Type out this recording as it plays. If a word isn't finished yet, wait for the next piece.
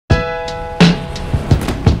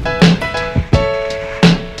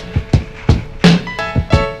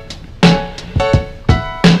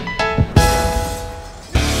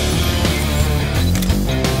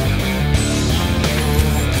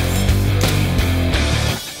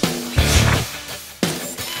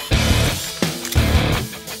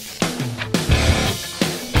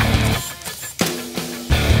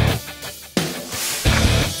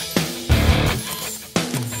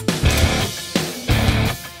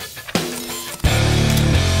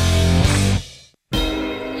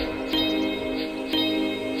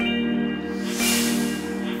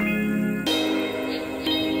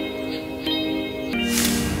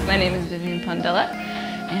Tondela,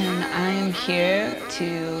 and I'm here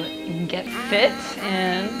to get fit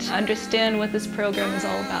and understand what this program is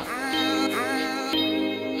all about.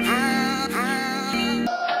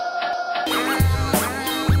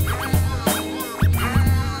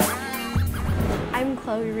 I'm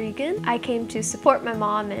Chloe Regan. I came to support my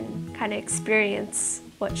mom and kind of experience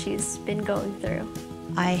what she's been going through.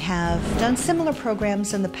 I have done similar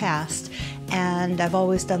programs in the past, and I've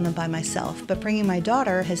always done them by myself, but bringing my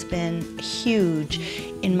daughter has been huge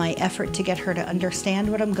in my effort to get her to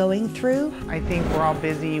understand what I'm going through. I think we're all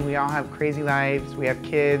busy, we all have crazy lives, we have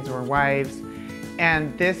kids or wives,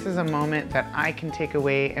 and this is a moment that I can take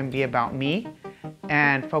away and be about me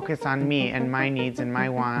and focus on me and my needs and my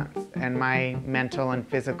wants and my mental and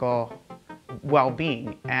physical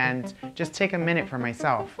well-being, and just take a minute for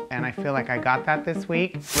myself. And I feel like I got that this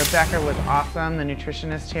week. Rebecca was awesome, the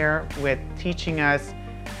nutritionist here, with teaching us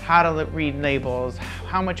how to read labels,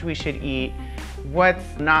 how much we should eat,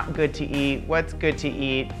 what's not good to eat, what's good to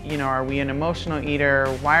eat. You know, are we an emotional eater?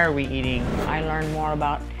 Why are we eating? I learned more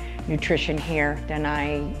about nutrition here than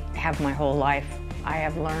I have my whole life. I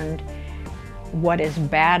have learned what is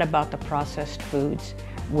bad about the processed foods,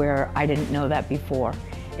 where I didn't know that before.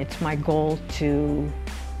 It's my goal to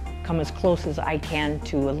come as close as I can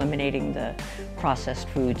to eliminating the processed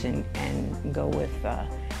foods and go with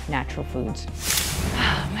natural foods.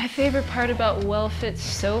 My favorite part about WellFit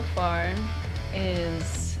so far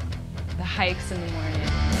is the hikes in the morning.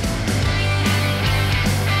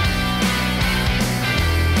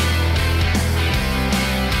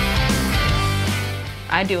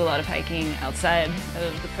 I do a lot of hiking outside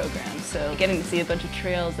of the program, so getting to see a bunch of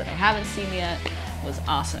trails that I haven't seen yet was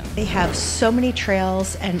awesome. They have so many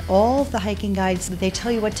trails, and all of the hiking guides, they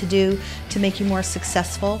tell you what to do to make you more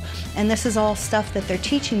successful, and this is all stuff that they're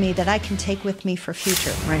teaching me that I can take with me for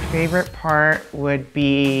future. My favorite part would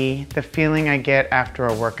be the feeling I get after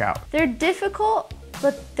a workout. They're difficult,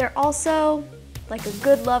 but they're also like a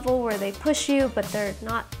good level where they push you, but they're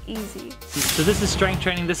not easy. So this is strength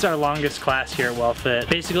training. This is our longest class here at WellFit.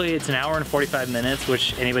 Basically, it's an hour and 45 minutes,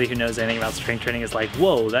 which anybody who knows anything about strength training is like,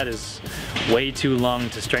 whoa, that is way too long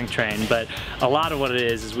to strength train. But a lot of what it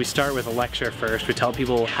is we start with a lecture first. We tell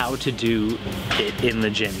people how to do it in the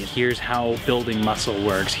gym. Here's how building muscle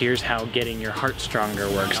works. Here's how getting your heart stronger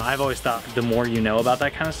works. I've always thought the more you know about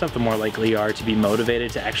that kind of stuff, the more likely you are to be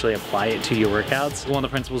motivated to actually apply it to your workouts. One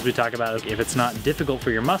of the principles we talk about is if it's not difficult for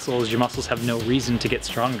your muscles have no reason to get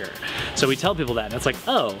stronger. So we tell people that, and it's like,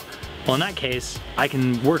 oh, well, in that case, I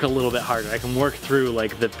can work a little bit harder. I can work through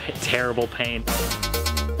like the terrible pain.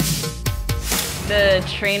 The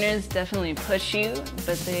trainers definitely push you,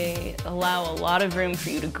 but they allow a lot of room for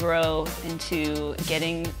you to grow into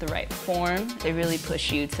getting the right form. They really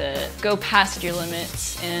push you to go past your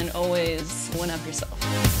limits and always one up yourself.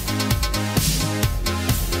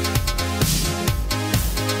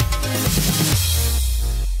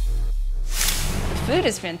 Food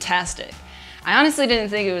is fantastic. I honestly didn't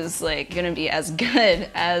think it was like gonna be as good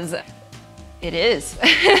as it is.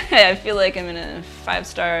 I feel like I'm in a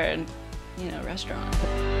 5-star, restaurant.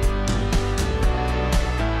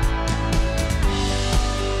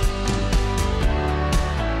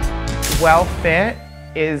 WellFit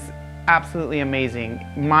is absolutely amazing.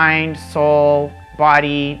 Mind, soul,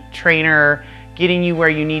 body, trainer, getting you where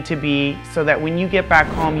you need to be so that when you get back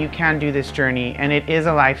home you can do this journey, and it is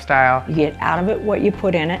a lifestyle. You get out of it what you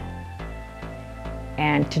put in it,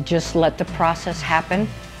 and to just let the process happen,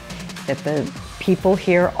 that the people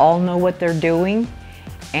here all know what they're doing,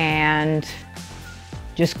 and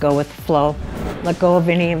just go with the flow. Let go of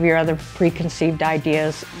any of your other preconceived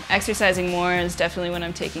ideas. Exercising more is definitely what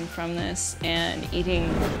I'm taking from this, and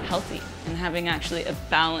eating healthy and having actually a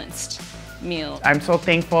balanced meal. I'm so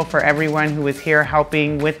thankful for everyone who was here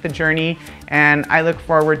helping with the journey, and I look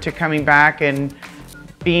forward to coming back and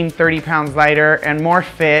being 30 pounds lighter and more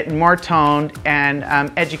fit and more toned, and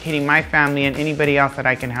educating my family and anybody else that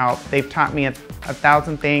I can help. They've taught me a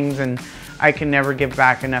thousand things, and I can never give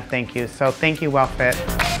back enough thank you. So thank you, WellFit.